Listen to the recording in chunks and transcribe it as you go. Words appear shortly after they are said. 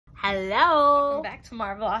Hello. Welcome back to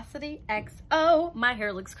Marvelocity XO. My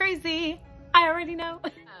hair looks crazy. I already know.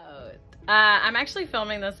 I'm actually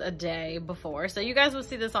filming this a day before, so you guys will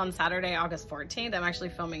see this on Saturday, August 14th. I'm actually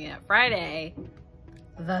filming it Friday,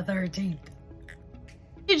 the 13th.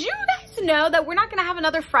 Did you guys know that we're not gonna have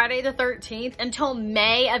another Friday the 13th until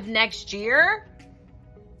May of next year?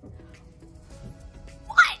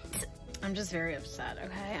 What? I'm just very upset,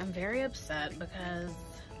 okay? I'm very upset because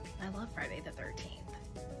I love Friday the 13th.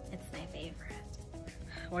 It's my favorite.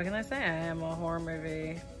 What can I say? I am a horror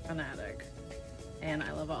movie fanatic and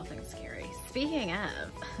I love all things scary. Speaking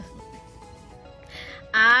of,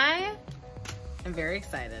 I am very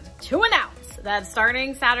excited to announce that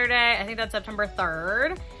starting Saturday, I think that's September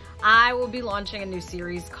 3rd, I will be launching a new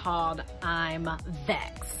series called I'm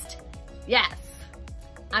Vexed. Yes,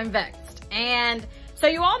 I'm Vexed. And so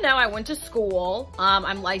you all know I went to school.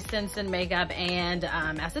 I'm licensed in makeup and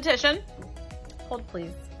esthetician. Hold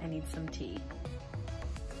please, I need some tea.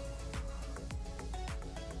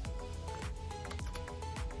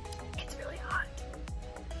 It's really hot.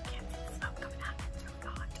 You can't see the smoke coming out. It's really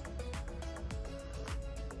hot.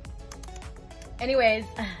 Anyways,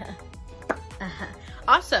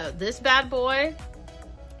 also this bad boy,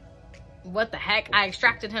 what the heck? I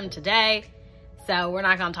extracted him today, so we're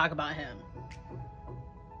not gonna talk about him.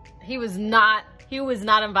 He was not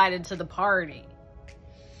invited to the party.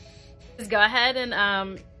 Just go ahead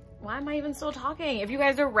and why am I even still talking? If you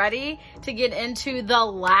guys are ready to get into the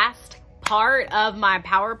last part of my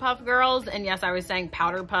Powerpuff girls, and yes, I was saying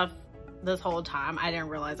powder puff this whole time. I didn't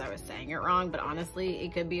realize I was saying it wrong, but honestly,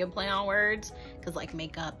 it could be a play on words because like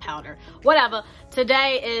makeup, powder, whatever.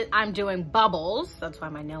 Today I'm doing bubbles. That's why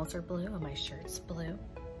my nails are blue and my shirt's blue.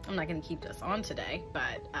 I'm not gonna keep this on today,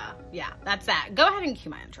 but yeah, that's that. Go ahead and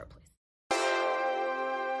cue my intro, please.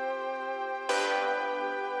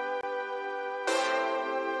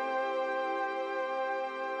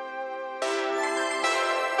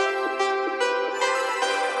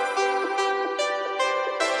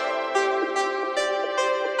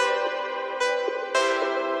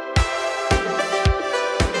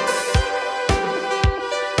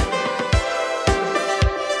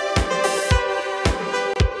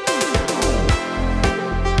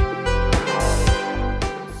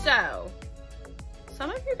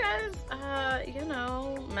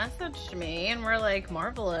 Messaged me and we're like,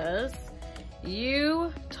 Marvelous,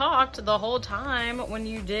 you talked the whole time when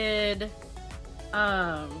you did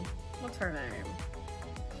what's her name?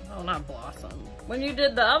 Oh, not Blossom. When you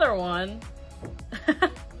did the other one,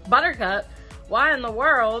 Buttercup, why in the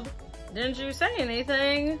world didn't you say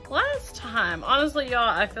anything last time? Honestly, y'all,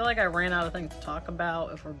 I feel like I ran out of things to talk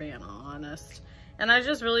about, if we're being honest, and I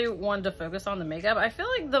just really wanted to focus on the makeup. I feel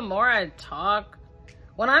like the more I talk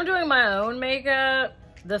when I'm doing my own makeup,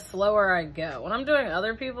 the slower I go. When I'm doing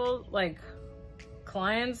other people's, like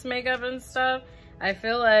clients' makeup and stuff, I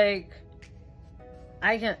feel like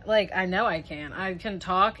I can, like, I know I can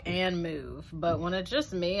talk and move, but when it's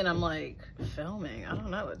just me and I'm like filming, I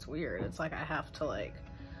don't know, it's weird. It's like I have to like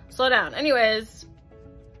slow down. Anyways,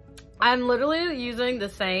 I'm literally using the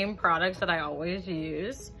same products that I always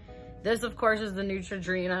use. This of course is the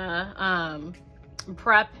Neutrogena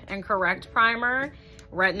Prep and Correct Primer,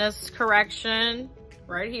 redness correction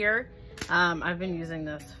right here. I've been using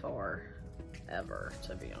this forever,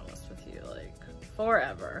 to be honest with you, like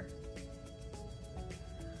forever.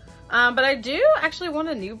 But I do actually want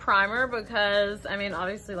a new primer because, I mean,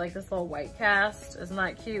 obviously like this little white cast is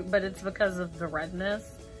not cute, but it's because of the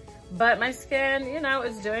redness. But my skin, you know,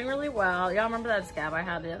 is doing really well. Y'all remember that scab I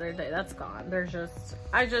had the other day? That's gone. There's just,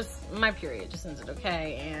 my period just ended,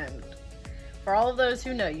 okay? And for all of those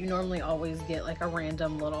who know, you normally always get like a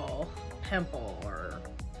random little pimple or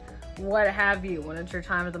what have you when it's your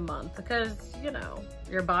time of the month, because you know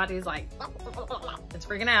your body's like it's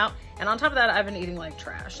freaking out, and on top of that I've been eating like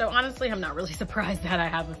trash. So honestly, I'm not really surprised that I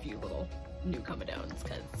have a few little new comedones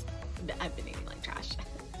because I've been eating like trash.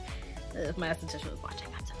 If my esthetician was watching,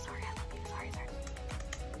 I'm so sorry. I love you. Sorry.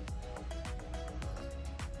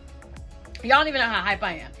 Y'all don't even know how hype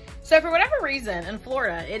I am. So for whatever reason in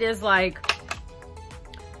Florida, it is like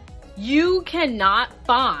you cannot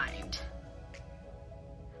find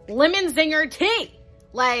lemon zinger tea.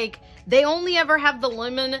 Like, they only ever have the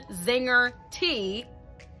lemon zinger tea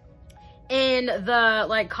in the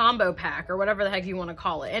like combo pack or whatever the heck you want to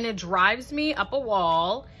call it, and it drives me up a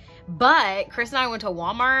wall. But Chris and I went to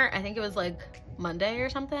Walmart, I think it was like Monday or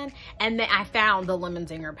something, and then I found the lemon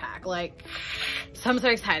zinger pack. Like, so I'm so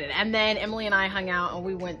excited. And then Emily and I hung out and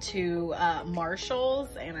we went to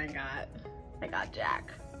Marshall's, and I got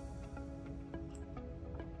Jack.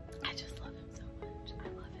 I just love him so much. I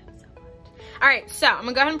love him so much. All right, so I'm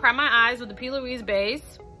gonna go ahead and prime my eyes with the P. Louise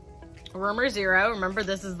base, Rumor Zero. Remember,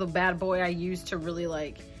 this is the bad boy I use to really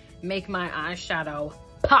like make my eyeshadow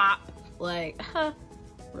pop. Like,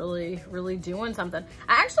 really doing something.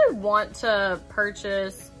 I actually want to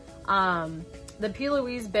purchase the P.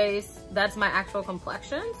 Louise base that's my actual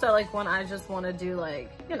complexion. So like when I just want to do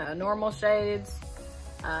like, you know, normal shades,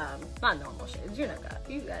 not normal shades, you know,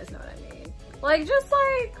 you guys know what I mean. Like just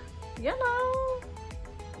like, you know,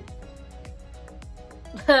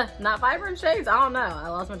 not vibrant shades. I don't know. I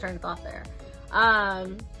lost my train of thought there.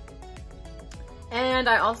 And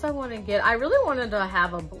I also want to get, I really wanted to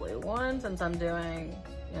have a blue one since I'm doing,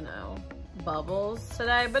 you know, bubbles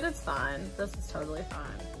today, but it's fine. This is totally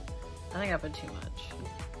fine. I think I put too much,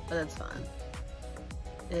 but it's fine.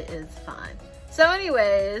 It is fine. So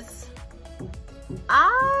anyways,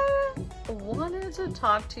 I wanted to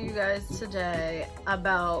talk to you guys today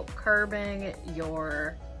about curbing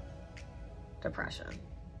your depression.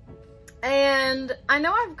 And I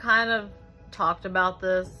know I've kind of talked about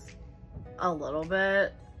this a little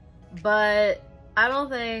bit, but I don't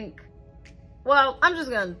think, well, I'm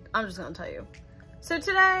just gonna tell you. So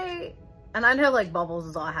today, and I know like Bubbles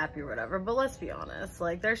is all happy or whatever, but let's be honest,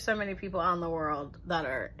 like there's so many people out in the world that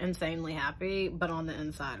are insanely happy, but on the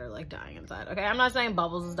inside are like dying inside. Okay, I'm not saying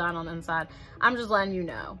Bubbles is dying on the inside. I'm just letting you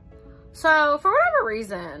know. So for whatever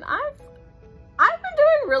reason, I've been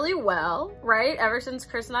doing really well, right? Ever since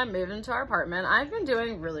Chris and I moved into our apartment, I've been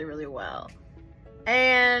doing really well.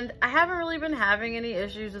 And I haven't really been having any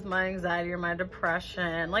issues with my anxiety or my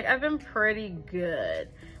depression. Like I've been pretty good.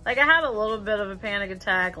 Like I had a little bit of a panic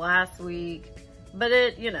attack last week, but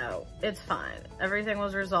it, you know, it's fine. Everything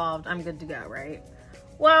was resolved. I'm good to go, right?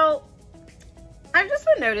 Well, I've just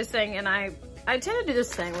been noticing, and I tend to do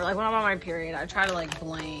this thing where like when I'm on my period, I try to like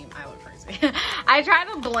blame, I went crazy. I try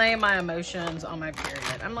to blame my emotions on my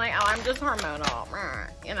period. I'm like, oh, I'm just hormonal,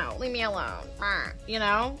 you know, leave me alone, you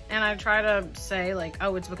know? And I try to say like,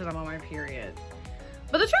 oh, it's because I'm on my period.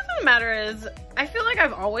 But the truth of the matter is, I feel like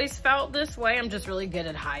I've always felt this way. I'm just really good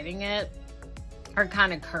at hiding it or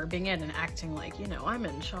kind of curbing it and acting like, you know, I'm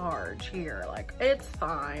in charge here. Like, it's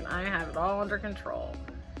fine. I have it all under control.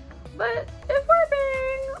 But if we're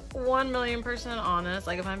being 1,000,000% honest,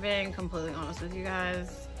 like if I'm being completely honest with you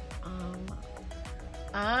guys,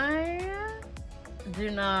 I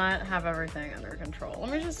do not have everything under control.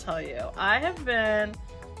 Let me just tell you, I have been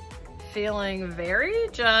feeling very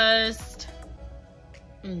just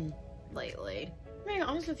lately. Being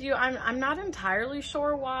honest with you, I'm not entirely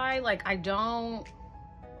sure why. Like I don't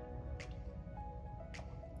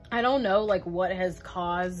know like what has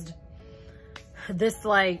caused this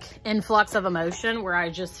like influx of emotion where I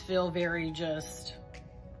just feel very just,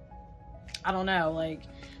 I don't know, like,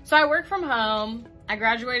 so I work from home, I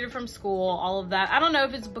graduated from school, all of that. I don't know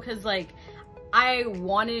if it's because like I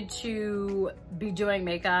wanted to be doing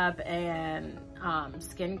makeup and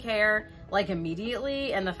skincare like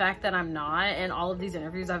immediately, and the fact that I'm not, and all of these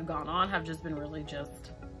interviews I've gone on have just been really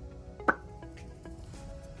just,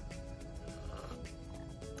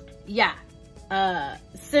 yeah.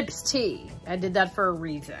 Sips tea. I did that for a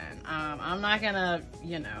reason. I'm not gonna,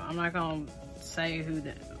 you know, I'm not gonna say who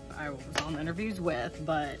I was on interviews with,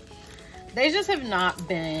 but they just have not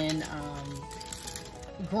been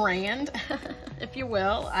grand, if you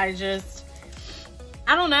will. I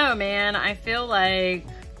don't know, man. I feel like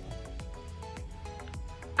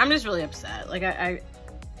I'm just really upset. Like I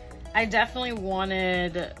definitely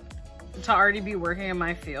wanted to already be working in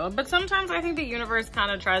my field, but sometimes I think the universe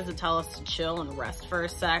kind of tries to tell us to chill and rest for a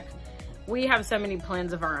sec. We have so many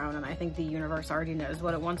plans of our own, and I think the universe already knows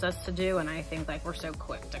what it wants us to do, and I think like we're so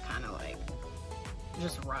quick to kind of like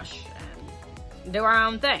just rush and do our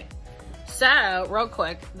own thing. So real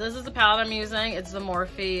quick, this is the palette I'm using. It's the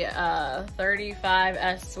Morphe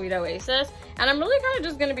 35S Sweet Oasis, and I'm really kind of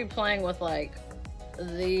just going to be playing with like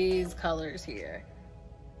these colors here.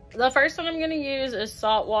 The first one I'm going to use is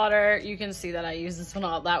Saltwater. You can see that I use this one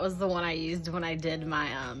all. That was the one I used when I did my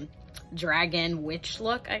dragon witch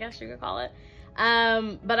look, I guess you could call it.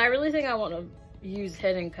 But I really think I want to use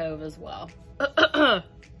Hidden Cove as well.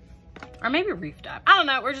 Or maybe Reef Dive. I don't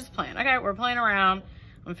know. We're just playing. Okay, we're playing around.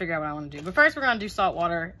 I'm going to figure out what I want to do. But first we're going to do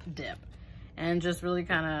Saltwater Dip. And just really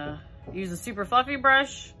kind of use a super fluffy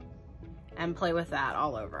brush and play with that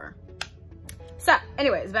all over. So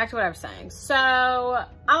anyways, back to what I was saying. So I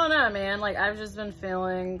don't know, man, like I've just been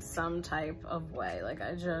feeling some type of way. Like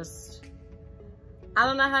I don't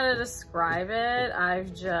know how to describe it.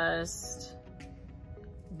 I've just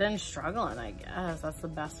been struggling, I guess. That's the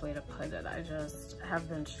best way to put it. I just have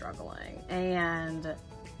been struggling. And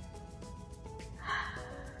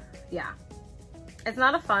yeah, it's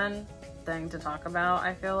not a fun thing to talk about,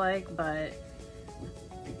 I feel like, but,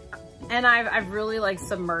 and I've really like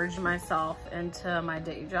submerged myself into my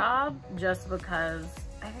day job just because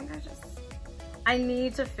I think I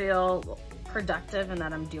need to feel productive and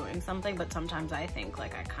that I'm doing something, but sometimes I think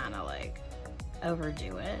like I kind of like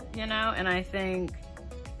overdo it, you know? And I think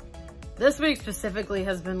this week specifically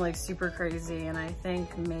has been like super crazy, and I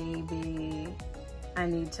think maybe I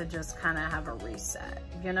need to just kind of have a reset.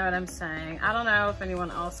 You know what I'm saying? I don't know if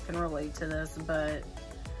anyone else can relate to this, but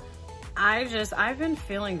I've been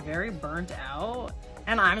feeling very burnt out,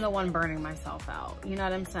 and I'm the one burning myself out. You know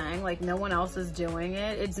what I'm saying? Like no one else is doing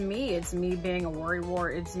it. It's me being a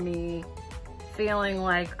worrywart. It's me feeling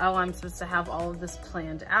like, oh, I'm supposed to have all of this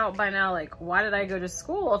planned out by now. Like, why did I go to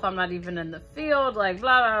school if I'm not even in the field? Like,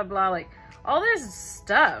 blah, blah, blah. Like, all this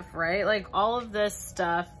stuff, right? Like, all of this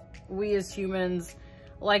stuff, we as humans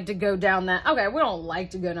like to go down that. Okay, we don't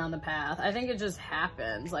like to go down the path. I think it just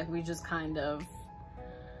happens. Like, we just kind of,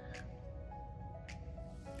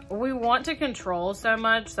 we want to control so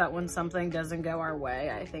much that when something doesn't go our way,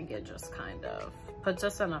 I think it just kind of puts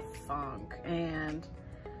us in a funk. And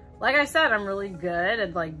like I said, I'm really good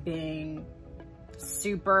at like being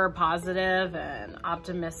super positive and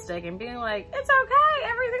optimistic and being like, it's okay,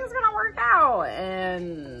 everything's gonna work out.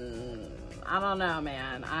 And I don't know,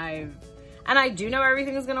 man. I do know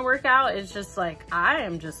everything's gonna work out. It's just like, I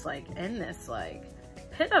am just like in this like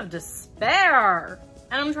pit of despair.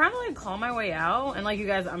 And I'm trying to like claw my way out. And like, you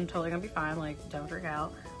guys, I'm totally gonna be fine. Like, don't freak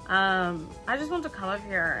out. I just want to come up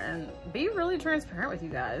here and be really transparent with you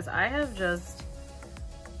guys.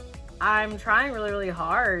 I'm trying really, really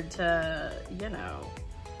hard to, you know,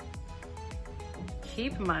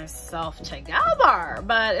 keep myself together,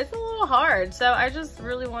 but it's a little hard. So I just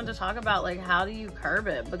really wanted to talk about like, how do you curb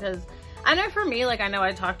it? Because I know for me, like, I know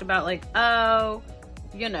I talked about like, oh,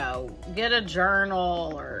 you know, get a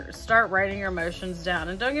journal or start writing your emotions down.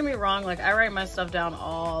 And don't get me wrong, like I write my stuff down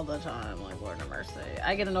all the time, like Lord have mercy.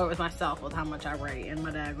 I get annoyed with myself with how much I write in my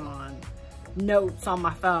daggone notes on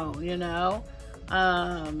my phone, you know?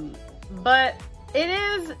 But it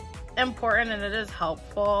is important and it is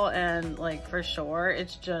helpful, and like for sure,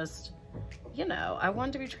 it's just, you know, I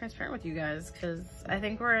wanted to be transparent with you guys because I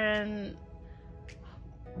think we're in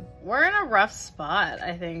a rough spot,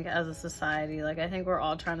 I think, as a society. Like, I think we're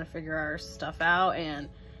all trying to figure our stuff out, and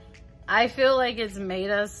I feel like it's made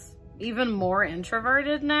us even more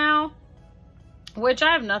introverted now, which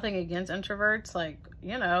I have nothing against introverts. Like,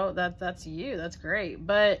 you know, that's you, that's great.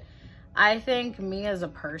 But I think me as a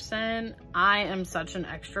person, I am such an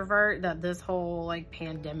extrovert that this whole like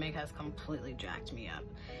pandemic has completely jacked me up.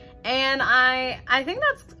 And I think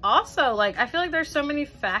that's also like, I feel like there's so many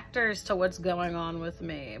factors to what's going on with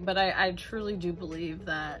me, but I truly do believe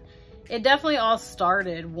that it definitely all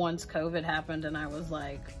started once COVID happened and I was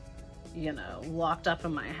like, you know, locked up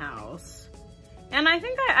in my house. And I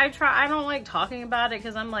think I don't like talking about it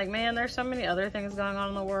because I'm like, man, there's so many other things going on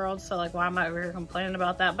in the world. So like, why am I over here complaining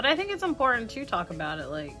about that? But I think it's important to talk about it.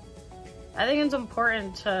 Like, I think it's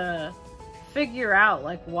important to figure out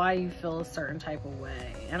like why you feel a certain type of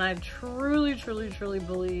way. And I truly, truly, truly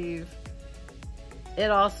believe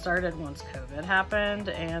it all started once COVID happened.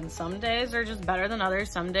 And some days are just better than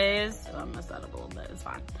others. Some days, I messed that up a little bit, it's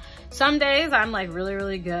fine. Some days I'm like really,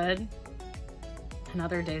 really good. And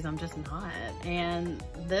other days I'm just not. And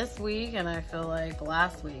this week, and I feel like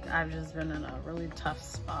last week, I've just been in a really tough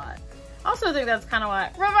spot. I also think that's kind of why,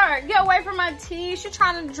 River, get away from my tea. She's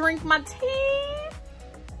trying to drink my tea.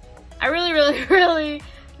 I really, really, really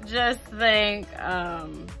just think, I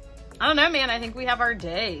don't know, man, I think we have our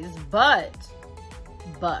days, but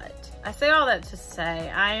I say all that to say,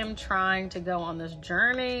 I am trying to go on this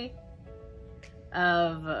journey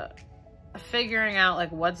of figuring out like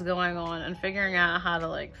what's going on and figuring out how to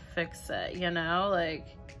like fix it, you know? Like,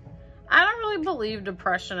 I don't really believe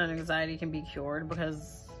depression and anxiety can be cured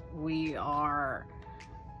because we are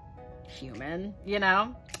human, you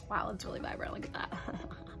know? Wow, it's really vibrant, look at that.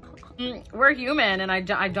 We're human, and I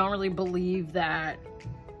don't really believe that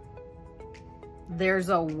there's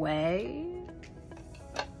a way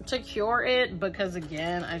to cure it, because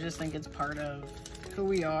again, I just think it's part of who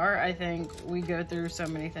we are. I think we go through so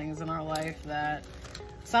many things in our life that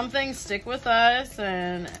some things stick with us,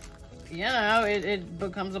 and you know, it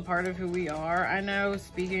becomes a part of who we are. I know,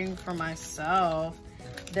 speaking for myself,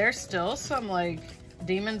 there's still some like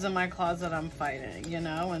demons in my closet I'm fighting, you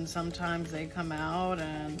know, and sometimes they come out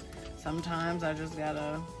and sometimes I just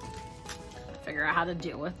gotta figure out how to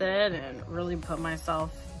deal with it and really put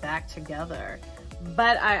myself back together.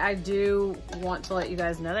 But I do want to let you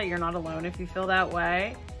guys know that you're not alone if you feel that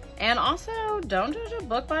way. And also, don't judge a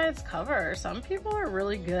book by its cover. Some people are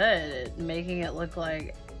really good at making it look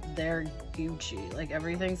like they're Gucci. Like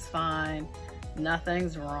everything's fine,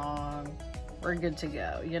 nothing's wrong, we're good to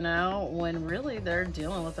go, you know? When really they're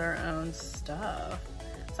dealing with their own stuff.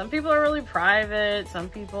 Some people are really private. Some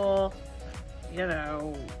people, you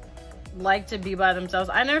know, like to be by themselves.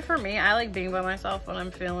 I know for me, I like being by myself when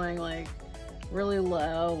I'm feeling like really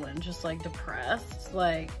low and just like depressed.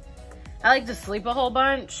 Like, I like to sleep a whole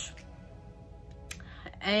bunch.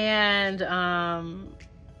 And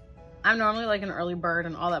I'm normally like an early bird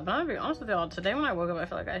and all that, but I'm gonna be honest with y'all, today when I woke up, I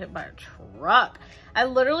feel like I hit by a truck. I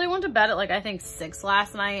literally went to bed at like, I think 6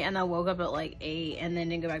 last night, and I woke up at like 8 and then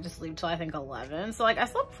didn't go back to sleep till I think 11. So like I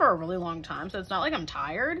slept for a really long time, so it's not like I'm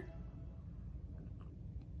tired.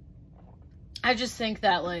 I just think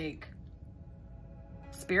that like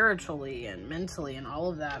spiritually and mentally and all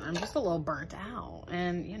of that, I'm just a little burnt out.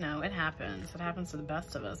 And you know, it happens to the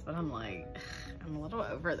best of us, but I'm like, I'm a little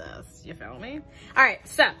over this, you feel me? All right,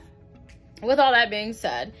 so with all that being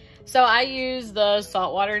said, so I use the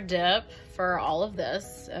saltwater dip for all of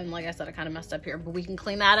this, and like I said, I kind of messed up here, but we can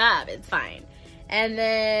clean that up, it's fine. And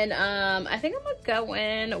then I think I'm gonna go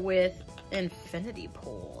in with Infinity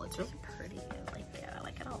Pool. It's really pretty. I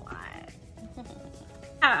like it a lot.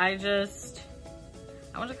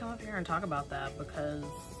 I want to come up here and talk about that because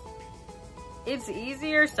it's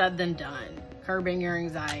easier said than done, curbing your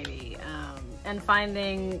anxiety and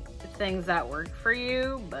finding things that work for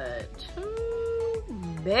you, but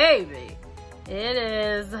baby, it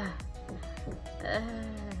is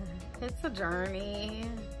it's a journey.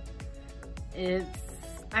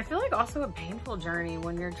 I feel like also a painful journey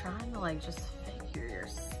when you're trying to like just figure your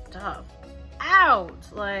stuff out.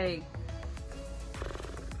 Like,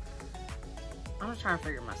 I'm just trying to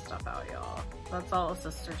figure my stuff out, y'all. That's all a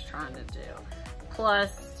sister's trying to do.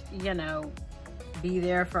 Plus, you know, be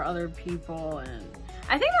there for other people. And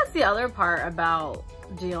I think that's the other part about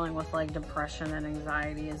dealing with like depression and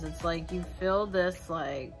anxiety is it's like you feel this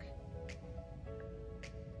like,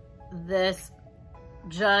 this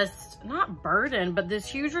just not burden, but this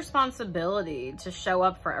huge responsibility to show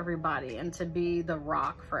up for everybody and to be the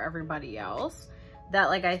rock for everybody else, that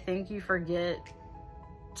like I think you forget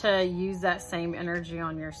to use that same energy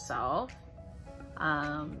on yourself.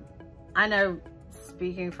 I know,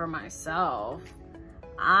 speaking for myself,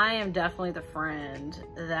 I am definitely the friend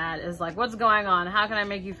that is like, what's going on? How can I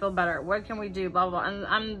make you feel better? What can we do? Blah, blah, blah. And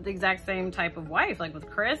I'm the exact same type of wife. Like with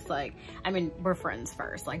Chris, like, I mean, we're friends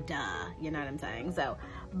first, like, duh, you know what I'm saying? So,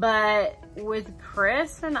 but with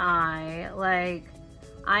Chris and I, like,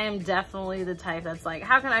 I am definitely the type that's like,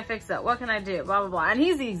 how can I fix it? What can I do? Blah, blah, blah. And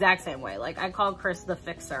he's the exact same way. Like, I call Chris the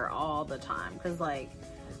fixer all the time. Cause like,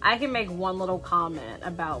 I can make one little comment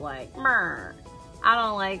about like, I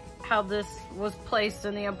don't like how this was placed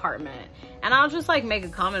in the apartment. And I'll just like make a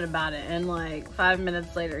comment about it. And like 5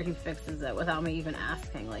 minutes later, he fixes it without me even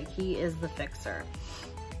asking. Like, he is the fixer.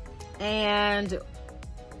 And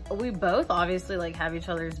we both obviously like have each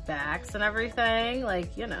other's backs and everything.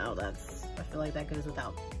 Like, you know, I feel like that goes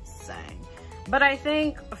without saying. But I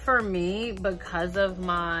think for me, because of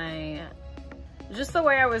just the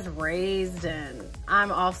way I was raised, and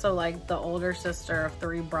I'm also like the older sister of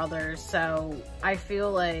 3 brothers, so I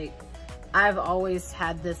feel like I've always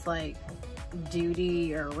had this like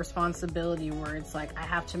duty or responsibility where it's like I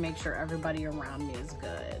have to make sure everybody around me is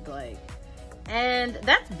good, like, and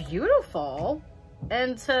that's beautiful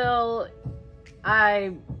until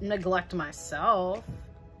I neglect myself,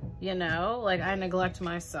 you know? Like, I neglect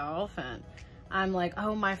myself and I'm like,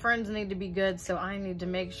 oh, my friends need to be good, so I need to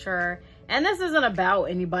make sure. And this isn't about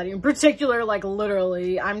anybody in particular, like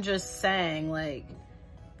literally, I'm just saying, like,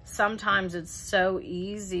 sometimes it's so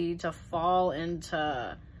easy to fall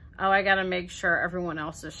into, oh, I gotta make sure everyone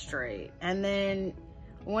else is straight. And then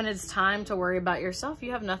when it's time to worry about yourself,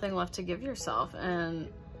 you have nothing left to give yourself. And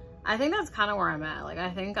I think that's kind of where I'm at. Like,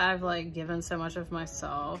 I think I've like given so much of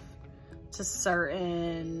myself to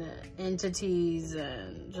certain entities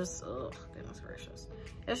and just, oh, goodness gracious.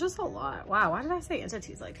 It's just a lot. Wow, why did I say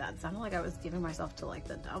entities like that? It sounded like I was giving myself to like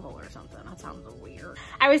the devil or something. That sounds weird.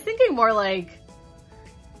 I was thinking more like,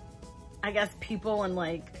 I guess, people and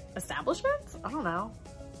like establishments? I don't know.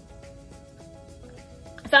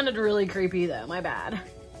 It sounded really creepy though, my bad.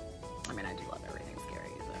 I mean, I do love everything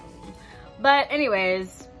scary, so. But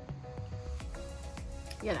anyways,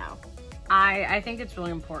 you know, I think it's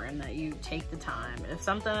really important that you take the time. If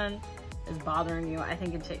something is bothering you, I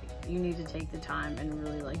think you need to take the time and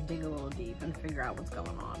really like dig a little deep and figure out what's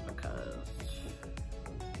going on, because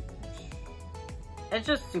it's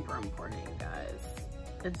just super important, you guys.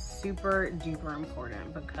 It's super duper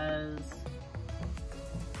important, because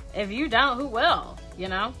if you don't, who will, you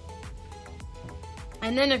know?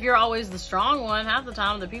 And then if you're always the strong one, half the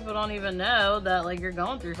time the people don't even know that like you're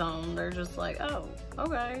going through something. They're just like, oh,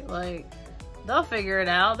 okay, like they'll figure it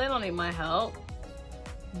out. They don't need my help.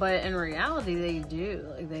 But in reality, they do.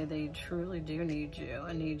 Like they truly do need you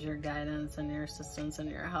and need your guidance and your assistance and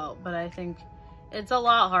your help. But I think it's a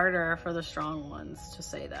lot harder for the strong ones to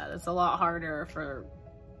say that. It's a lot harder for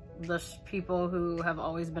the people who have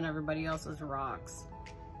always been everybody else's rocks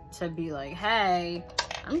to be like, hey,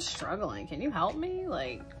 I'm struggling. Can you help me?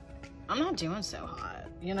 Like, I'm not doing so hot,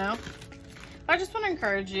 you know? I just want to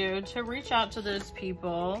encourage you to reach out to those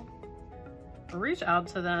people. Reach out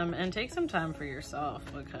to them and take some time for yourself,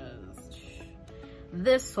 because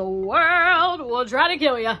this world will try to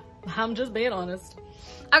kill you. I'm just being honest.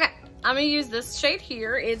 Okay, I'm gonna use this shade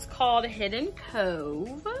here. It's called Hidden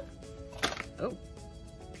Cove. Oh.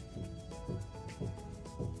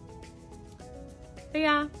 But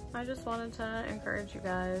yeah, I just wanted to encourage you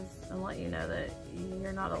guys and let you know that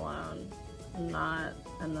you're not alone. Not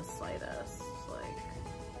in the slightest.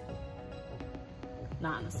 Like,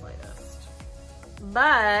 not in the slightest.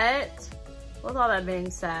 But with all that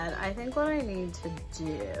being said, I think what I need to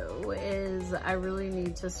do is I really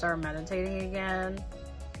need to start meditating again.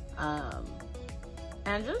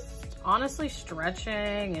 And just honestly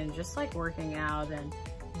stretching and just like working out and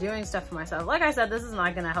doing stuff for myself. Like I said, this is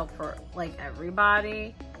not gonna help for like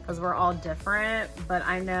everybody because we're all different, but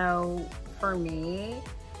I know for me,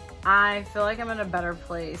 I feel like I'm in a better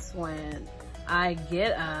place when I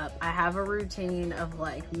get up, I have a routine of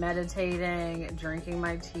like meditating, drinking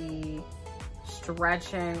my tea,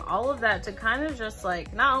 stretching, all of that to kind of just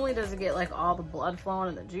like, not only does it get like all the blood flowing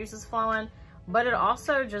and the juices flowing, but it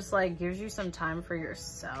also just like gives you some time for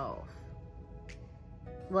yourself.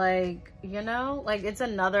 Like, you know, like it's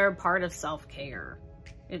another part of self-care.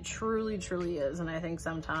 It truly, truly is. And I think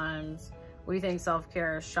sometimes we think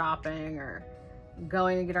self-care is shopping or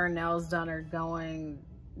going to get our nails done or going,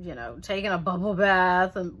 you know, taking a bubble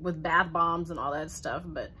bath and with bath bombs and all that stuff.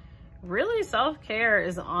 But really self-care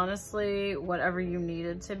is honestly whatever you need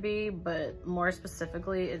it to be, but more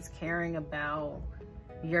specifically, it's caring about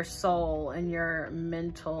your soul and your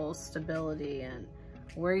mental stability and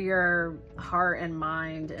where your heart and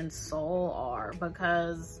mind and soul are,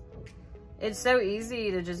 because it's so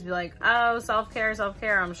easy to just be like, oh, self-care,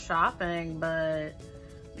 self-care, I'm shopping, but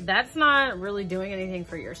that's not really doing anything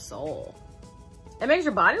for your soul. It makes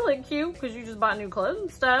your body look cute because you just bought new clothes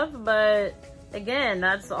and stuff, but again,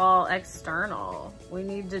 that's all external. We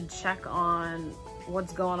need to check on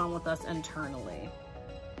what's going on with us internally.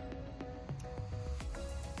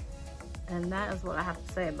 And that is what I have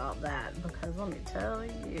to say about that, because let me tell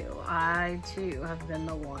you, I too have been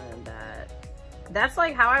the one that's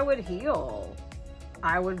like how I would heal.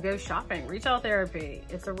 I would go shopping, retail therapy.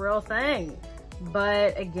 It's a real thing.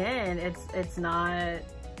 But again, it's not,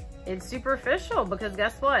 it's superficial, because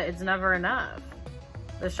guess what? It's never enough.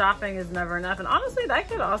 The shopping is never enough. And honestly, that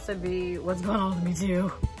could also be what's going on with me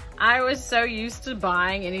too. I was so used to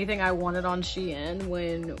buying anything I wanted on Shein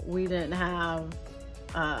when we didn't have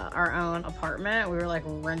our own apartment. We were like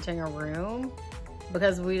renting a room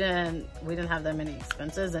because we didn't have that many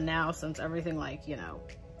expenses. And now, since everything like, you know,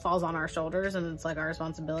 falls on our shoulders and it's like our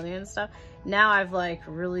responsibility and stuff, now I've like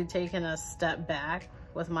really taken a step back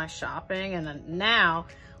with my shopping. And then now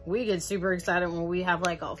we get super excited when we have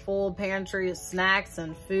like a full pantry of snacks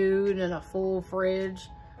and food and a full fridge.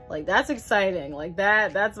 Like, that's exciting. Like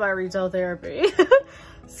that's my retail therapy.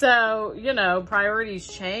 So, you know, priorities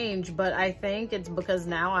change, but I think it's because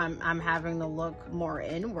now I'm having to look more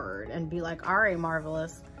inward and be like, all right,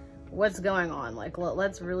 Marvelous, what's going on? Like,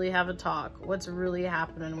 let's really have a talk. What's really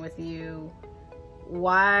happening with you?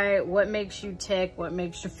 What makes you tick? What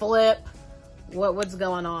makes you flip? What's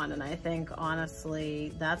going on? And I think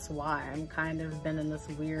honestly, that's why I'm kind of been in this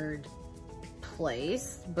weird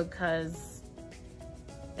place, because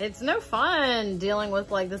it's no fun dealing with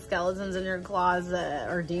like the skeletons in your closet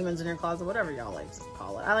or demons in your closet, whatever y'all like to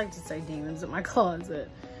call it. I like to say demons in my closet,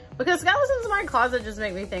 because skeletons in my closet just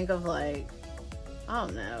make me think of like, I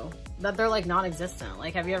don't know, that they're like non-existent.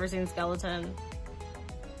 Like, have you ever seen skeleton?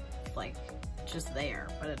 Like, just there,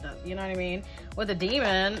 but it does, you know what I mean? With a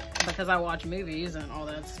demon, because I watch movies and all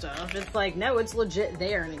that stuff, it's like, no, it's legit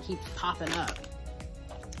there and it keeps popping up.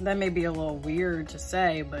 That may be a little weird to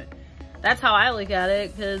say, but that's how I look at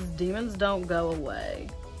it, because demons don't go away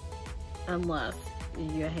unless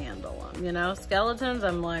you handle them, you know? Skeletons,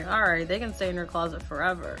 I'm like, all right, they can stay in your closet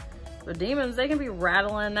forever. But demons, they can be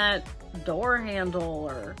rattling that door handle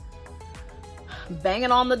or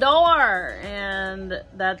banging on the door. And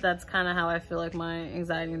that's kind of how I feel like my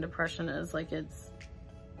anxiety and depression is. Like,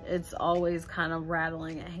 it's always kind of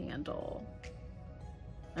rattling a handle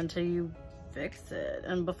until you fix it.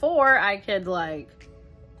 And before, I could like,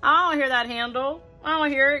 I don't hear that handle. I don't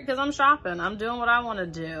hear it because I'm shopping. I'm doing what I want to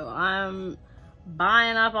do. I'm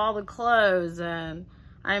buying up all the clothes. And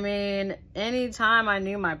I mean, anytime I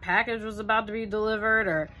knew my package was about to be delivered,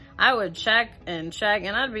 or I would check and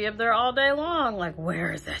I'd be up there all day long. Like,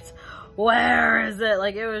 where is it? Where is it?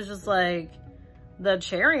 Like, it was just like the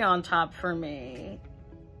cherry on top for me.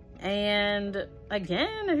 And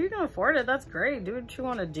again, if you can afford it, that's great. Do what you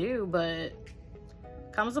want to do. But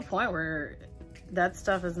comes a point where that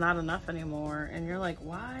stuff is not enough anymore. And you're like,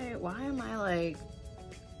 why am I like,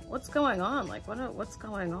 what's going on? Like, what's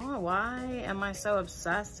going on? Why am I so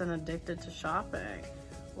obsessed and addicted to shopping?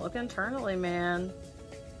 Look internally, man.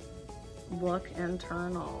 Look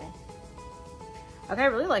internal. Okay, I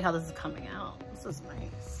really like how this is coming out. This is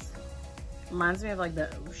nice. Reminds me of like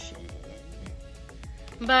the ocean.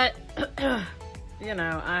 But, you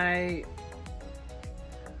know,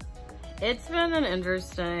 it's been an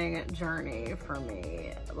interesting journey for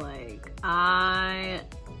me. Like, I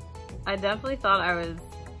definitely thought I was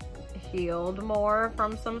healed more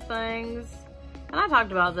from some things. And I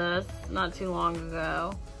talked about this not too long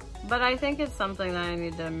ago. But I think it's something that I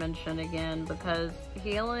need to mention again, because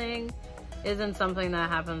healing isn't something that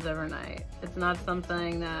happens overnight. It's not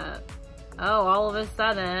something that, oh, all of a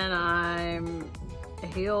sudden I'm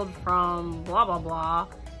healed from blah, blah, blah,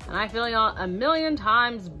 and I feel a million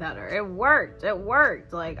times better. It worked.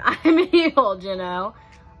 Like, I'm healed, you know?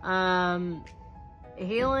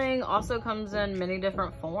 Healing also comes in many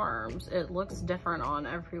different forms. It looks different on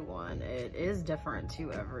everyone. It is different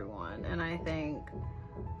to everyone. And I think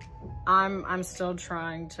I'm still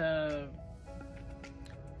trying to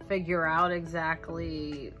figure out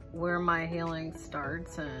exactly where my healing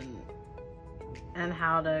starts and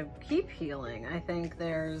how to keep healing. I think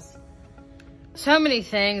there's so many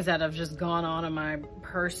things that have just gone on in my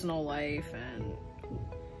personal life,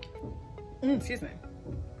 and excuse me,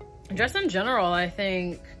 just in general, I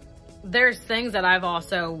think there's things that I've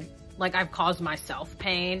also, like, I've caused myself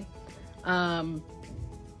pain, and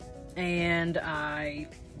I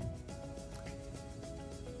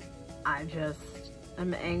just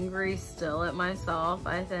am angry still at myself,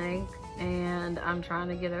 I think. And I'm trying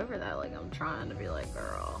to get over that. Like, I'm trying to be like,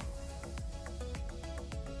 girl.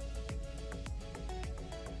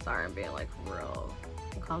 Sorry, I'm being like real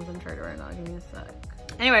concentrated right now. Give me a sec.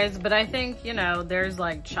 Anyways, but I think, you know, there's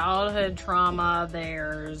like childhood trauma,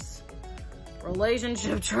 there's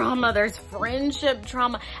relationship trauma, there's friendship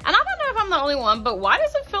trauma. And I don't know if I'm the only one, but why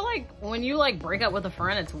does it feel like when you like break up with a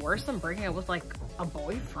friend, it's worse than breaking up with like a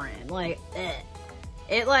boyfriend? Like,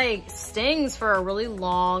 it like stings for a really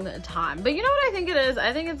long time. But you know what I think it is?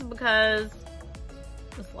 I think it's because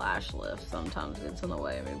this lash lift sometimes gets in the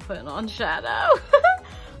way of me putting on shadow.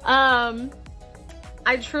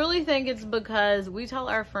 I truly think it's because we tell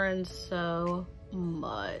our friends so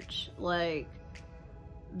much. Like,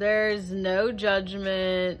 there's no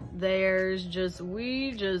judgment. There's just,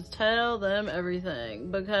 we just tell them everything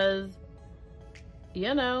because,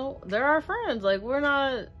 you know, they're our friends. Like, we're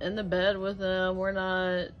not in the bed with them. We're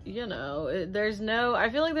not, you know, there's no, I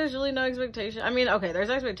feel like there's really no expectation. I mean, okay, there's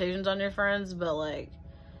expectations on your friends, but like,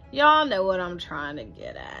 y'all know what I'm trying to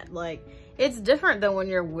get at. Like, it's different than when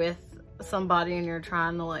you're with somebody and you're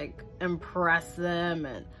trying to like impress them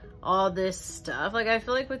and all this stuff. Like, I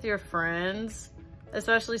feel like with your friends,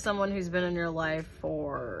 especially someone who's been in your life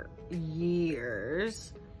for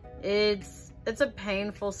years, it's a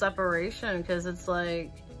painful separation because it's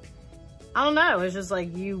like, I don't know, it's just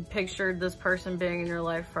like you pictured this person being in your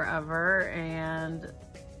life forever, and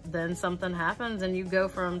then something happens and you go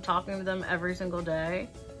from talking to them every single day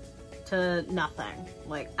to nothing.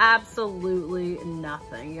 Like, absolutely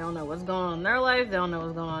nothing. You don't know what's going on in their life, they don't know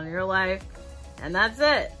what's going on in your life, and that's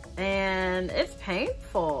it. And it's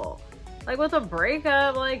painful. Like, with a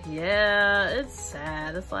breakup, like, yeah, it's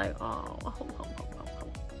sad. It's like, oh,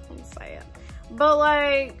 I'm sad. But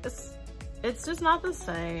like, it's just not the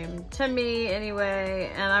same to me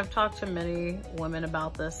anyway. And I've talked to many women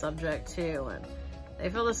about this subject too, and they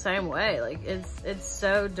feel the same way. Like, it's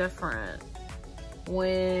so different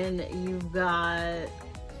when you've got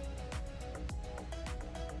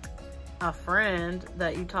a friend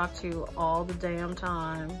that you talk to all the damn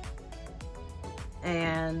time,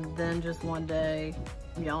 and then just one day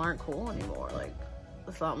y'all aren't cool anymore. Like,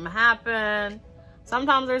 something happened.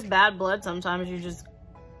 Sometimes there's bad blood, sometimes you just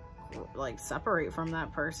like separate from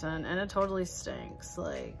that person, and it totally stinks.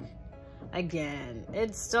 Like, again,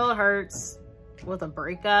 it still hurts with a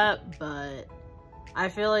breakup, but I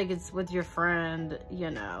feel like it's with your friend, you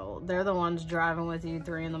know, they're the ones driving with you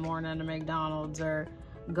 3 in the morning to McDonald's or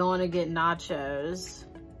going to get nachos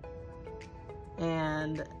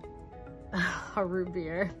and a root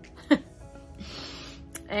beer.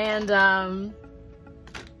 And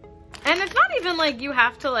it's not even like you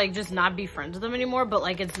have to like just not be friends with them anymore, but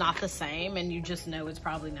like it's not the same and you just know it's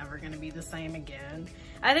probably never gonna be the same again.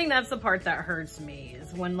 I think that's the part that hurts me,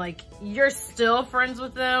 is when like you're still friends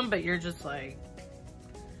with them, but you're just like,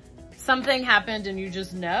 something happened and you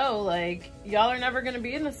just know like y'all are never gonna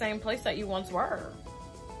be in the same place that you once were.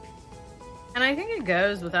 And I think it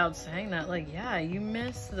goes without saying that, like, yeah, you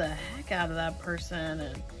miss the heck out of that person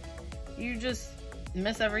and you just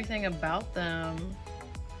miss everything about them.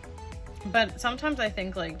 But sometimes I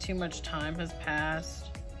think like too much time has passed.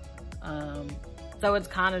 So it's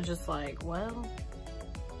kind of just like, well,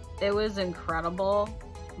 it was incredible,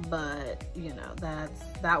 but you know,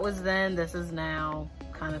 that was then, this is now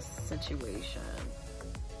kind of situation.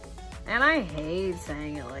 And I hate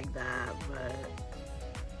saying it like that, but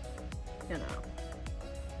you know,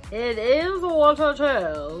 it is what it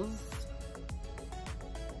is.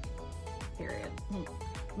 Period.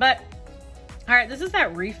 But all right, this is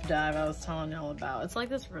that reef dive I was telling y'all about. It's like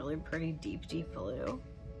this really pretty deep blue.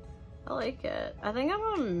 I like it. I think I'm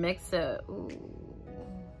gonna mix it. Ooh,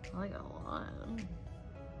 I like it a lot.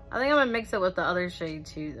 I think I'm gonna mix it with the other shade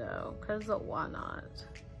too though, cause why not?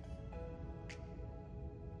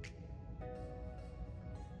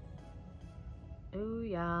 Ooh,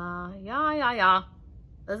 yeah.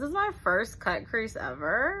 This is my first cut crease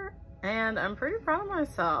ever, and I'm pretty proud of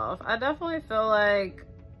myself. I definitely feel like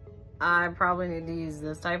I probably need to use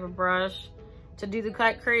this type of brush to do the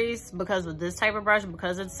cut crease, because with this type of brush,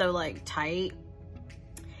 because it's so like tight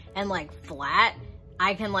and like flat,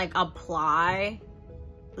 I can like apply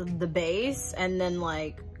the base and then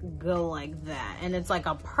like go like that. And it's like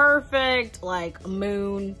a perfect like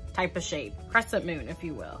moon type of shape, crescent moon, if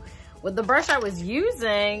you will. With the brush I was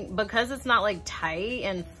using, because it's not like tight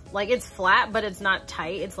and like it's flat, but it's not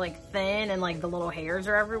tight. It's like thin and like the little hairs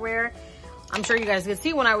are everywhere. I'm sure you guys could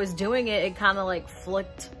see when I was doing it, it kind of like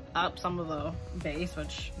flicked up some of the base,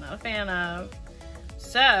 which I'm not a fan of.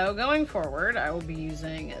 So going forward, I will be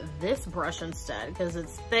using this brush instead, because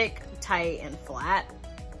it's thick, tight, and flat.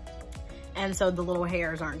 And so the little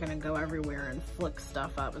hairs aren't gonna go everywhere and flick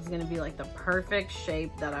stuff up. It's gonna be like the perfect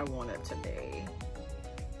shape that I want it to be,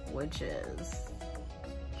 which is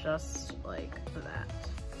just like that.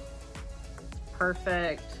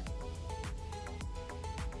 Perfect,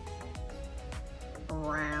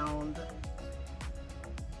 round.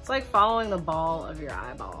 It's like following the ball of your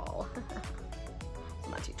eyeball. That's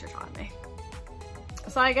what my teacher taught me.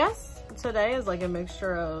 So I guess today is like a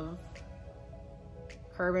mixture of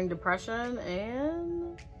curbing depression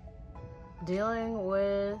and dealing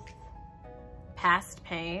with past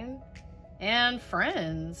pain and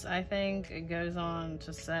friends. I think it goes on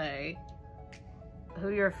to say who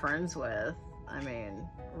you're friends with, I mean,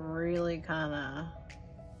 really kind of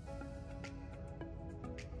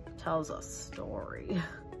tells a story.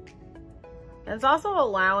 And it's also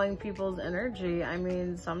allowing people's energy. I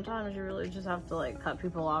mean, sometimes you really just have to like cut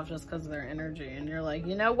people off just because of their energy, and you're like,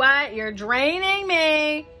 you know what, you're draining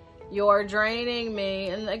me, you're draining me.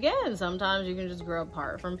 And again, sometimes you can just grow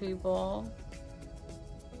apart from people.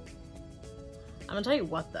 I'm gonna tell you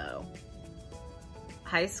what though,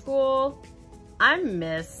 high school, I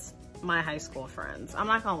miss my high school friends. I'm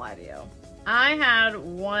not gonna lie to you. I had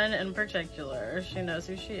one in particular, she knows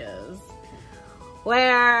who she is,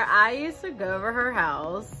 where I used to go over her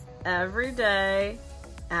house every day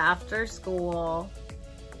after school,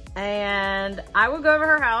 and I would go over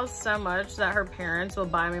her house so much that her parents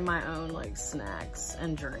would buy me my own like snacks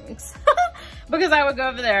and drinks because I would go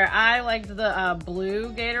over there. I liked the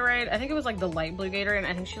blue Gatorade. I think it was like the light blue Gatorade, and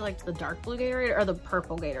I think she liked the dark blue Gatorade or the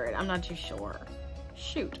purple Gatorade. I'm not too sure.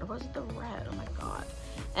 Shoot, or was it the red? Oh my God.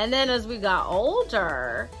 And then as we got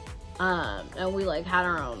older, and we like had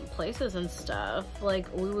our own places and stuff, like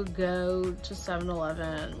we would go to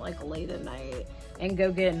 7-Eleven like late at night and go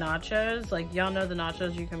get nachos. Like y'all know the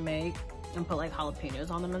nachos you can make and put like jalapenos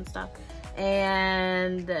on them and stuff.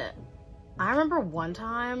 And I remember one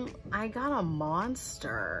time I got a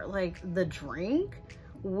Monster, like the drink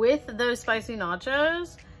with those spicy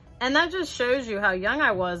nachos. And that just shows you how young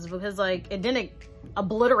I was, because like it didn't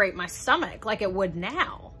obliterate my stomach like it would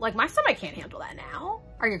now. Like my stomach can't handle that now.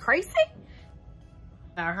 Are you crazy?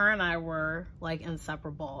 Her and I were like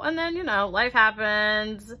inseparable. And then, you know, life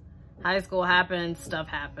happens, high school happens, stuff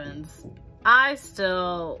happens. I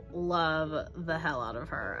still love the hell out of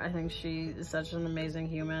her. I think she is such an amazing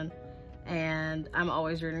human. and I'm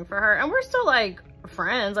always rooting for her. And we're still like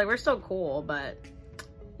friends, like we're still cool, but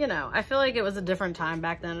you know, I feel like it was a different time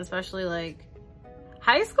back then, especially like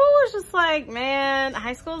high school was just like, man,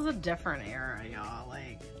 high school is a different era, y'all.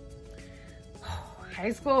 Like,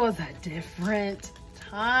 high school was a different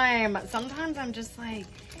time. Sometimes I'm just like,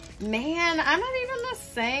 man, I'm not even the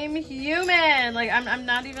same human. Like, I'm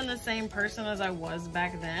not even the same person as I was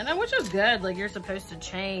back then, and which is good. Like, you're supposed to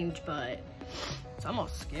change, but it's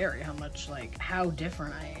almost scary how much, like, how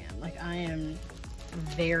different I am. Like, I am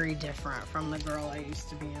very different from the girl I used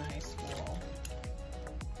to be in high school.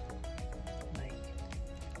 Like,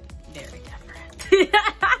 very different.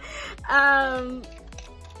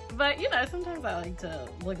 But, you know, sometimes I like to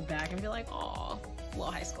look back and be like, aw,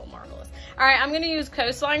 little high school marvelous. All right, I'm going to use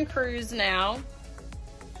Coastline Cruise now.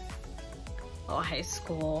 Little high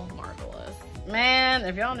school marvelous. Man,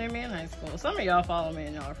 if y'all knew me in high school, some of y'all follow me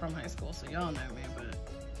and y'all are from high school, so y'all know me, but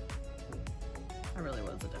I really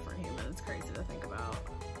was a different human. It's crazy to think about.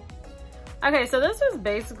 Okay, so this is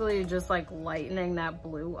basically just like lightening that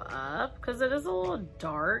blue up because it is a little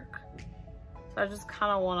dark. So I just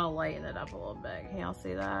kind of want to lighten it up a little bit. Can y'all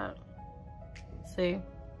see that? See?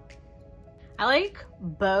 I like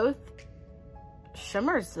both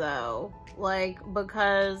shimmers though, like,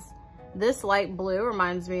 because this light blue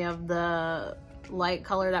reminds me of the light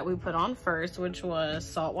color that we put on first, which was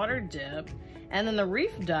Saltwater Dip. And then the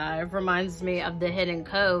Reef Dive reminds me of the Hidden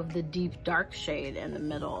Cove, the deep dark shade in the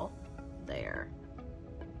middle there.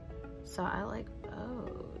 So I like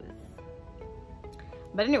both.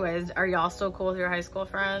 But anyways, are y'all still cool with your high school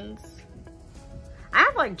friends? I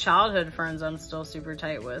have like childhood friends I'm still super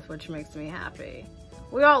tight with, which makes me happy.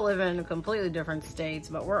 We all live in completely different states,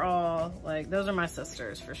 but we're all like, those are my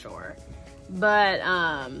sisters for sure. But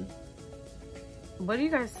what do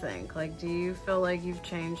you guys think? Like, do you feel like you've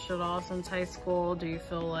changed at all since high school? Do you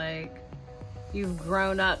feel like you've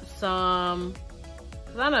grown up some?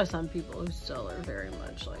 Because I know some people who still are very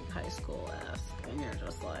much like high school-esque, and you're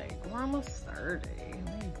just like, we're almost 30.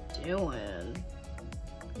 What are you doing?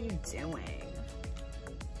 What are you doing?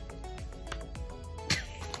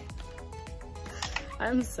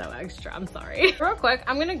 I'm so extra, I'm sorry. Real quick,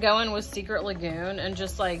 I'm gonna go in with Secret Lagoon and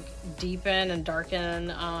just like deepen and darken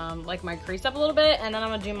like my crease up a little bit, and then I'm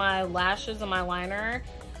gonna do my lashes and my liner,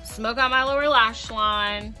 smoke out my lower lash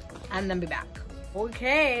line, and then be back.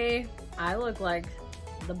 Okay, I look like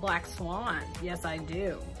the Black Swan. Yes, I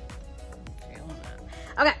do.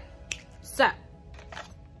 Okay, so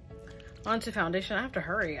on to foundation. I have to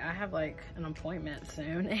hurry. I have like an appointment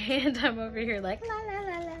soon, and I'm over here like la la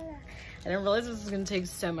la la la. I didn't realize this was gonna take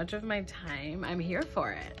so much of my time. I'm here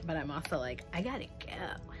for it, but I'm also like, I gotta go.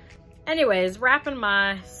 Anyways, wrapping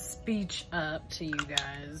my speech up to you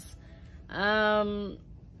guys.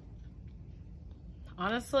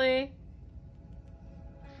 Honestly,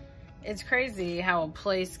 it's crazy how a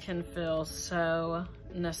place can feel so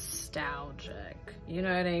nostalgic. You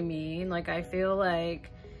know what I mean? Like, I feel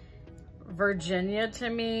like Virginia to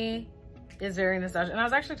me is very nostalgic. And I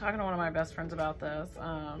was actually talking to one of my best friends about this.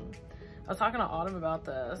 I was talking to Autumn about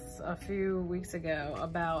this a few weeks ago,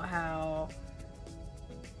 about how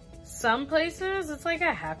some places it's like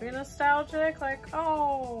a happy nostalgic, like,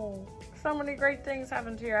 oh, so many great things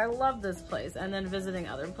happened here. I love this place. And then visiting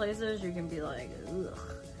other places, you can be like, ugh,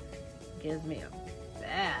 gives me a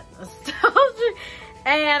bad nostalgia.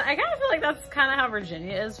 And I kind of feel like that's kind of how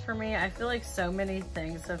Virginia is for me. I feel like so many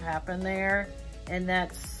things have happened there in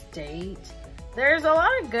that state. There's a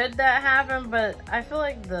lot of good that happened, but I feel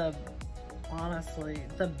like honestly,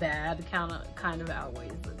 the bad kind of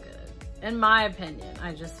outweighs the good. In my opinion,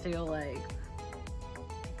 I just feel like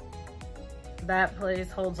that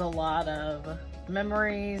place holds a lot of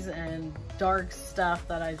memories and dark stuff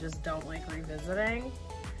that I just don't like revisiting.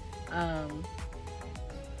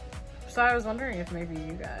 So I was wondering if maybe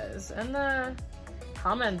you guys in the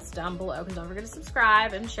comments down below, because don't forget to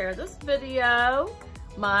subscribe and share this video,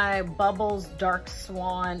 my Bubbles Dark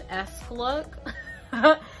Swan-esque look.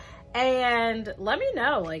 And let me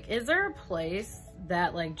know, like, is there a place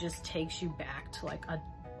that like just takes you back to like a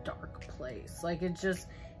dark place? Like, it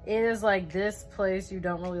is like this place you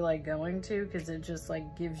don't really like going to because it just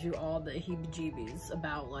like gives you all the heebie-jeebies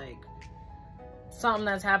about like something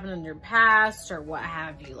that's happened in your past or what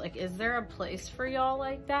have you. Like, is there a place for y'all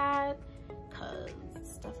like that? Cause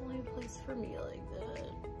it's definitely a place for me like that.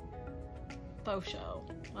 Faux show.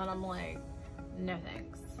 And I'm like, no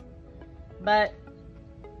thanks. But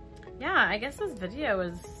yeah, I guess this video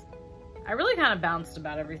is, I really kind of bounced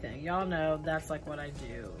about everything. Y'all know that's like what I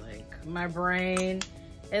do. Like, my brain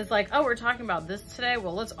is like, oh, we're talking about this today.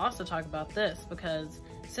 Well, let's also talk about this, because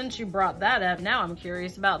since you brought that up, now I'm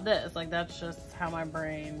curious about this. Like, that's just how my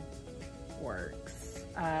brain works.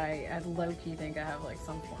 I low-key think I have like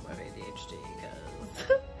some form of ADHD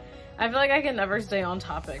because I feel like I can never stay on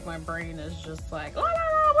topic. My brain is just like, oh,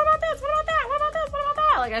 no, what about this? What about that? What about this? What about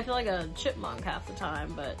that? Like, I feel like a chipmunk half the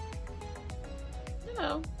time, but you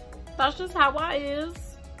know, that's just how I is.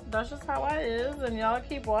 That's just how I is, and y'all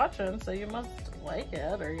keep watching, so you must like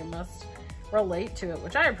it, or you must relate to it,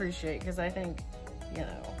 which I appreciate, because I think, you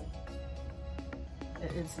know,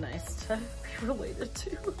 it's nice to be related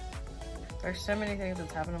to. There's so many things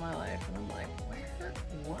that's happened in my life, and I'm like, where?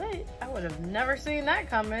 What? I would have never seen that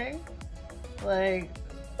coming. Like,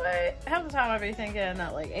 what? Half the time I'd be thinking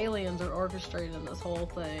that, like, aliens are orchestrating this whole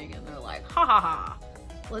thing, and they're like, ha ha ha,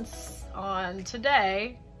 let's, on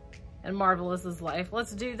today, in Marvelous's life,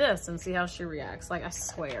 let's do this and see how she reacts. Like, I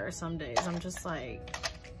swear, some days I'm just like,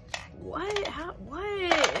 what? How?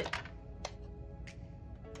 What?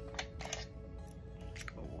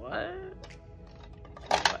 What?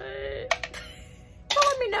 What?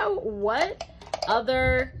 Let me know what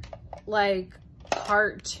other, like,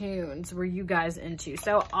 cartoons were you guys into?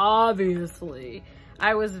 So obviously,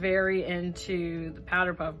 I was very into the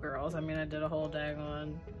Powerpuff Girls. I mean, I did a whole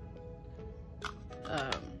daggone,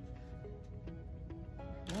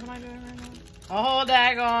 what am I doing right now? A whole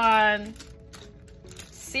daggone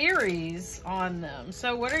series on them.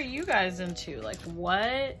 So what are you guys into? Like,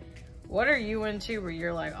 what are you into where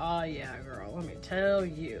you're like, oh yeah, girl, let me tell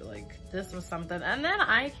you, like, this was something. And then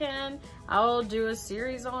I'll do a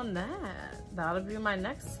series on that. That'll be my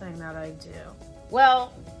next thing that I do.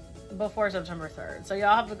 Well, before September 3rd. So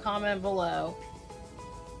y'all have to comment below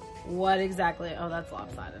what exactly, oh, that's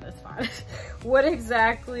lopsided, it's fine. What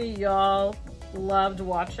exactly y'all loved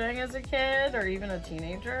watching as a kid or even a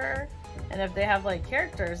teenager, and if they have like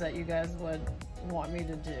characters that you guys would want me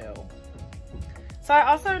to do. So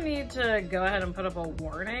I also need to go ahead and put up a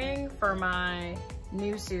warning for my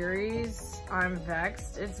new series, I'm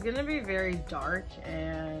Vexed. It's gonna be very dark,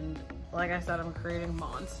 and like I said, I'm creating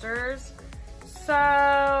monsters.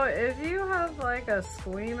 So if you have like a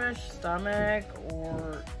squeamish stomach,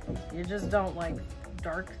 or you just don't like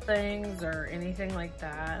dark things or anything like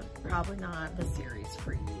that, probably not the series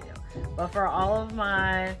for you. But for all of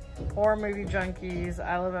my horror movie junkies,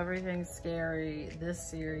 I love everything scary, this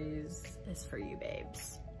series is for you,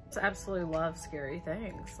 babes. I absolutely love scary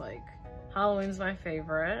things. Like, Halloween's my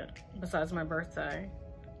favorite, besides my birthday.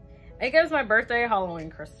 It goes my birthday, Halloween,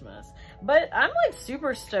 Christmas. But I'm like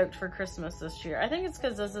super stoked for Christmas this year. I think it's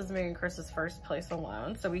because this is me and Chris's first place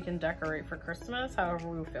alone, so we can decorate for Christmas however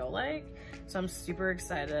we feel like. So I'm super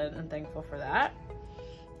excited and thankful for that.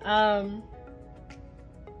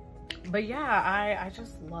 But yeah, I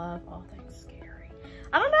just love all things scary.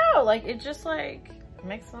 I don't know, like, it just like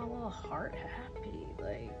makes my little heart happy.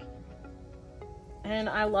 Like, and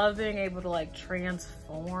I love being able to like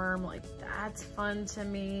transform. Like, that's fun to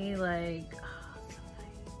me. Like, oh, so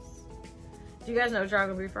nice. Do you guys know what y'all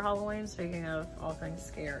gonna be for Halloween? Speaking of all things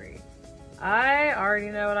scary, I already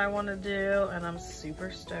know what I want to do, and I'm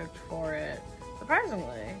super stoked for it.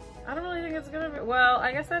 Surprisingly, I don't really think it's gonna be, well,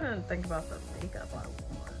 I guess I didn't think about the makeup I want.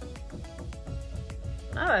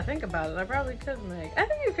 Now that I think about it, I probably could make, I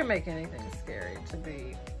think you can make anything scary, to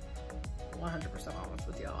be 100% honest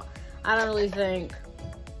with y'all. I don't really think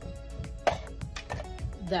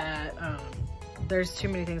that there's too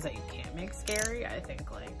many things that you can't make scary. I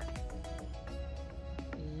think like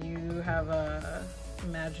you have a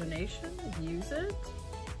imagination, use it,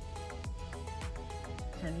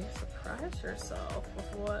 and you surprise yourself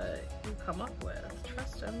with what you come up with.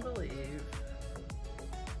 Trust and believe.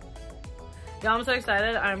 Y'all, I'm so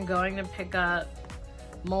excited. I'm going to pick up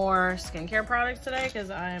more skincare products today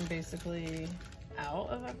because I am basically out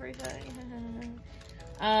of everything.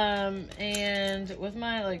 And with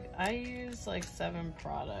my, like, I use like 7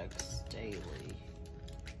 products daily.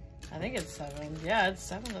 I think it's 7. Yeah, it's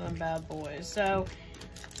 7 of them bad boys. So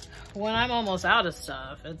when I'm almost out of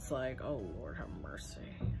stuff, it's like, oh Lord have mercy.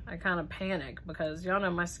 I kind of panic because y'all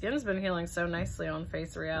know my skin's been healing so nicely on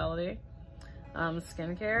Face Reality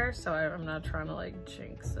skincare, so I'm not trying to like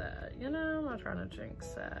jinx that, you know, I'm not trying to jinx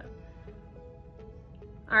that.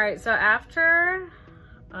 All right, so after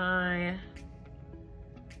I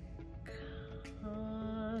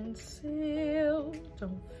conceal,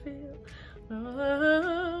 don't feel,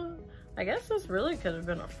 I guess this really could have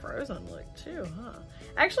been a Frozen look too, huh?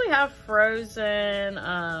 I actually have Frozen,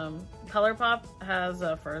 ColourPop has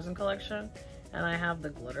a Frozen collection, and I have the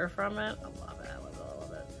glitter from it. I love it, I love it, I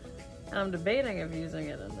love it. And I'm debating of using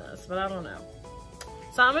it in this, but I don't know.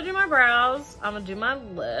 So I'm gonna do my brows, I'm gonna do my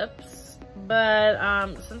lips,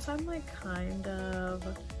 But since I'm like kind of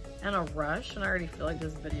in a rush and I already feel like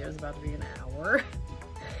this video is about to be an hour,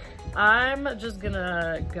 I'm just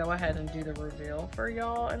gonna go ahead and do the reveal for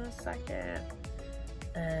y'all in a second.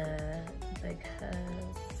 Because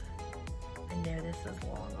I know this is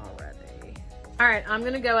long already. All right, I'm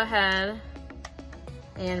gonna go ahead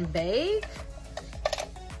and bake.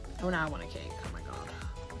 Oh, now I want a cake. Oh my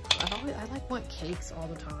God. I like want cakes all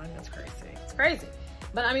the time. That's crazy. It's crazy.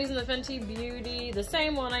 But I'm using the Fenty Beauty, the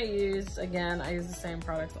same one I use. Again, I use the same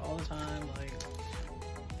products all the time. Like,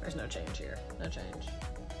 there's no change here. No change.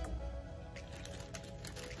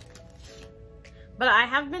 But I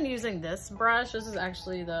have been using this brush. This is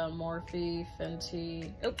actually the Morphe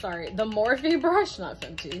Fenty. Oops, sorry. The Morphe brush, not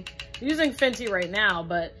Fenty. I'm using Fenty right now,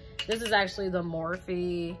 but this is actually the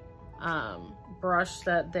Morphe brush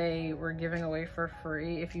that they were giving away for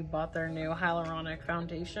free if you bought their new hyaluronic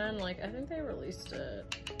foundation. Like, I think they released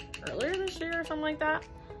it earlier this year or something like that.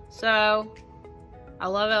 So I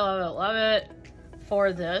love it, love it, love it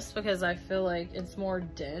for this because I feel like it's more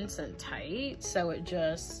dense and tight. So it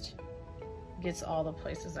just gets all the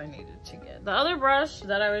places I needed to get. The other brush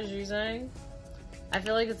that I was using, I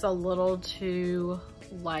feel like it's a little too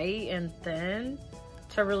light and thin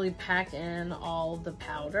to really pack in all the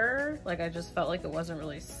powder. Like, I just felt like it wasn't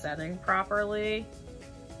really setting properly.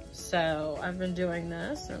 So I've been doing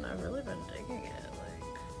this and I've really been digging it. Like,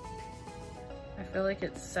 I feel like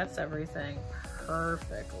it sets everything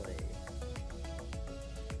perfectly.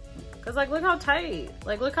 Cause like, look how tight,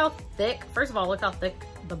 like look how thick, first of all, look how thick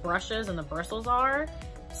the brushes and the bristles are.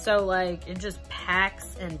 So like, it just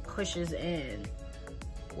packs and pushes in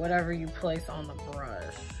whatever you place on the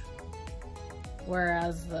brush.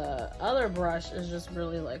 Whereas the other brush is just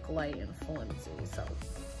really like light and flimsy. So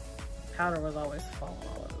powder was always falling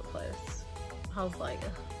all over the place. I was like,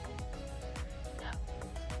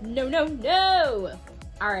 no, no, no.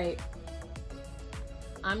 All right,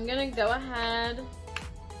 I'm gonna go ahead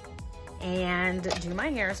and do my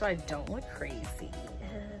hair so I don't look crazy.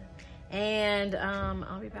 And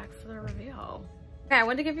I'll be back for the reveal. Okay, I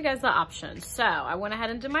wanted to give you guys the options. So I went ahead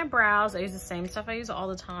and did my brows. I use the same stuff I use all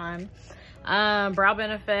the time. Brow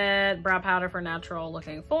Benefit, brow powder for natural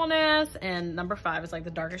looking fullness. And number 5 is like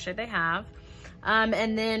the darkest shade they have.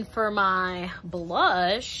 And then for my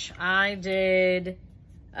blush, I did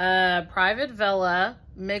Private Villa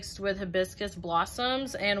mixed with Hibiscus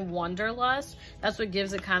Blossoms and Wanderlust. That's what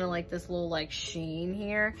gives it kind of like this little like sheen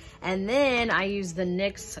here. And then I use the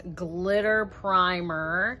NYX Glitter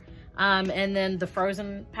Primer. And then the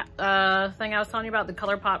Frozen thing I was telling you about, the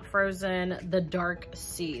ColourPop Frozen, the Dark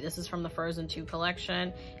Sea. This is from the Frozen 2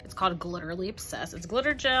 collection. It's called Glitterly Obsessed. It's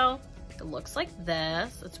glitter gel. It looks like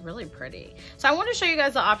this. It's really pretty. So I want to show you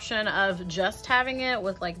guys the option of just having it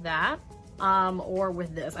with like that. Or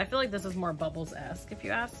with this. I feel like this is more Bubbles-esque if you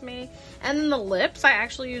ask me. And then the lips, I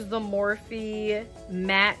actually use the Morphe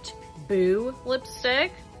Matte Boo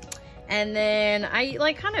lipstick. And then I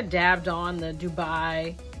like kind of dabbed on the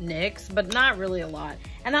Dubai NYX, but not really a lot.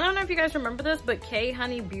 And I don't know if you guys remember this, but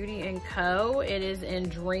KHoney Beauty Co, it is in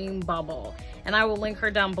Dream Bubble. And I will link her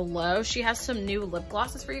down below. She has some new lip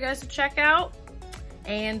glosses for you guys to check out.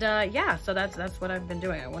 And yeah, so that's what I've been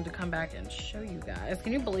doing. I wanted to come back and show you guys.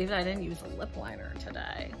 Can you believe that I didn't use a lip liner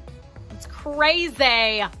today? It's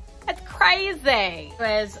crazy. It's crazy.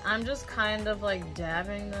 Anyways, I'm just kind of like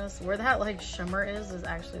dabbing this. Where that like shimmer is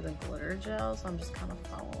actually the glitter gel. So I'm just kind of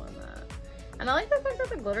following that. And I like the fact that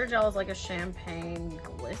the glitter gel is like a champagne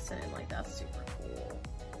glisten. Like, that's super cool.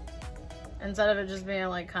 Instead of it just being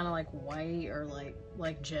like kind of like white or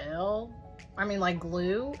like gel. I mean like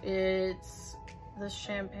glue, it's this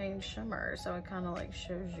champagne shimmer, so it kind of like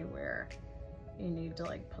shows you where you need to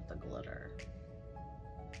like put the glitter.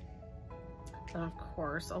 Then of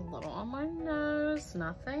course a little on my nose,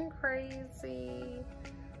 nothing crazy.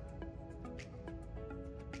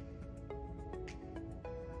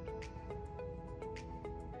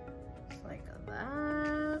 Just like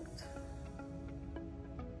that.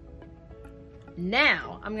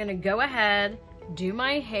 Now I'm gonna go ahead, do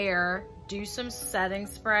my hair, do some setting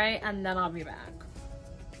spray, and then I'll be back.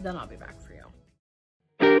 Then I'll be back for you.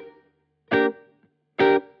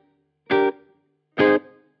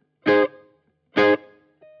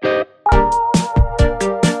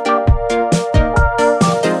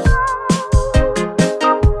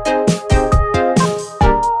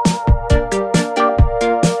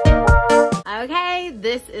 Okay,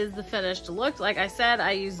 this is the finished look. Like I said,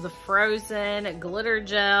 I use the Frozen glitter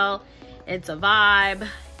gel. It's a vibe.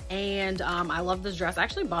 And I love this dress. I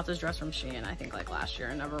actually bought this dress from Shein, I think like last year.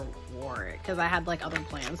 I never wore it because I had like other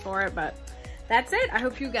plans for it, but that's it. I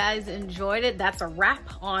hope you guys enjoyed it. That's a wrap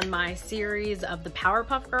on my series of the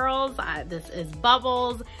Powerpuff Girls. This is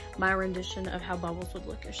Bubbles, my rendition of how Bubbles would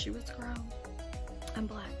look if she was grown and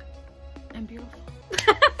black and beautiful.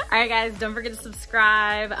 All right, guys, don't forget to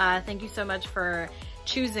subscribe. Thank you so much for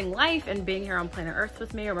choosing life and being here on planet Earth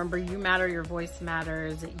with me. Remember, you matter, your voice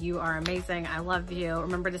matters. You are amazing. I love you.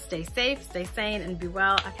 Remember to stay safe, stay sane, and be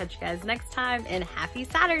well. I'll catch you guys next time, and happy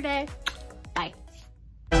Saturday.